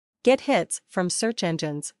Get hits from search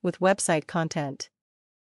engines with website content.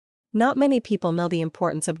 Not many people know the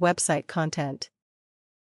importance of website content.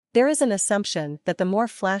 There is an assumption that the more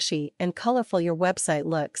flashy and colorful your website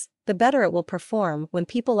looks, the better it will perform when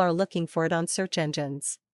people are looking for it on search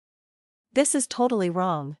engines. This is totally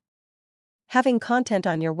wrong. Having content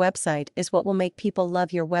on your website is what will make people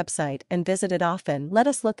love your website and visit it often. Let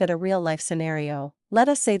us look at a real-life scenario. Let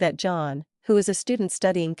us say that John, who is a student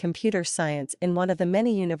studying computer science in one of the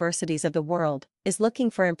many universities of the world, is looking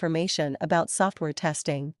for information about software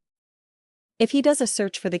testing. If he does a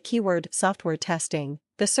search for the keyword software testing,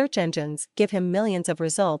 the search engines give him millions of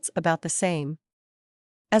results about the same.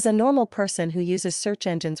 As a normal person who uses search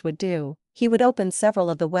engines would do, he would open several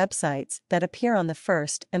of the websites that appear on the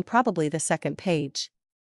first and probably the second page.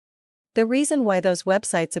 The reason why those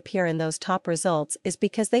websites appear in those top results is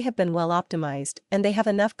because they have been well optimized and they have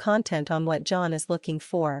enough content on what John is looking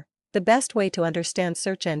for. The best way to understand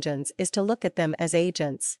search engines is to look at them as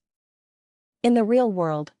agents. In the real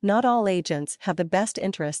world, not all agents have the best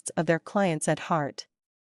interests of their clients at heart.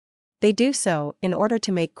 They do so in order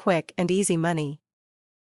to make quick and easy money.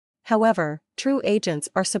 However, true agents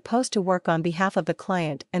are supposed to work on behalf of the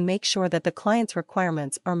client and make sure that the client's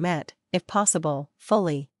requirements are met, if possible,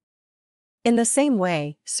 fully. In the same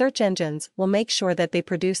way, search engines will make sure that they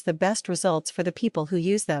produce the best results for the people who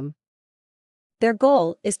use them. Their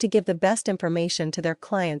goal is to give the best information to their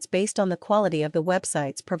clients based on the quality of the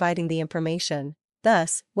websites providing the information.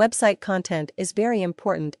 Thus, website content is very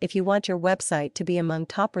important if you want your website to be among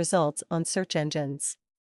top results on search engines.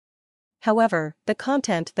 However, the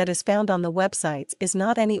content that is found on the websites is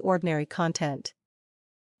not any ordinary content.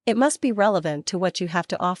 It must be relevant to what you have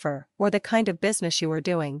to offer or the kind of business you are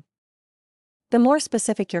doing. The more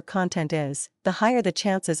specific your content is, the higher the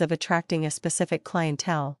chances of attracting a specific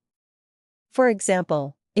clientele. For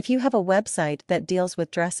example, if you have a website that deals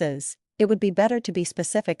with dresses, it would be better to be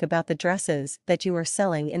specific about the dresses that you are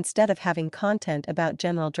selling instead of having content about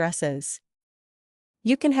general dresses.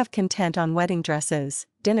 You can have content on wedding dresses,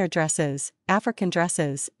 dinner dresses, African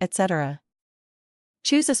dresses, etc.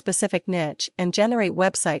 Choose a specific niche and generate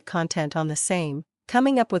website content on the same.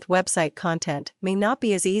 Coming up with website content may not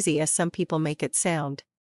be as easy as some people make it sound.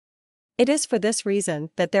 It is for this reason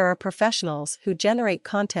that there are professionals who generate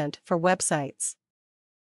content for websites.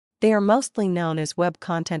 They are mostly known as web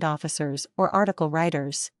content officers or article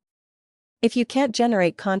writers. If you can't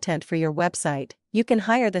generate content for your website, you can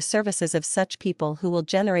hire the services of such people who will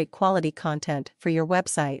generate quality content for your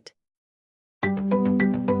website.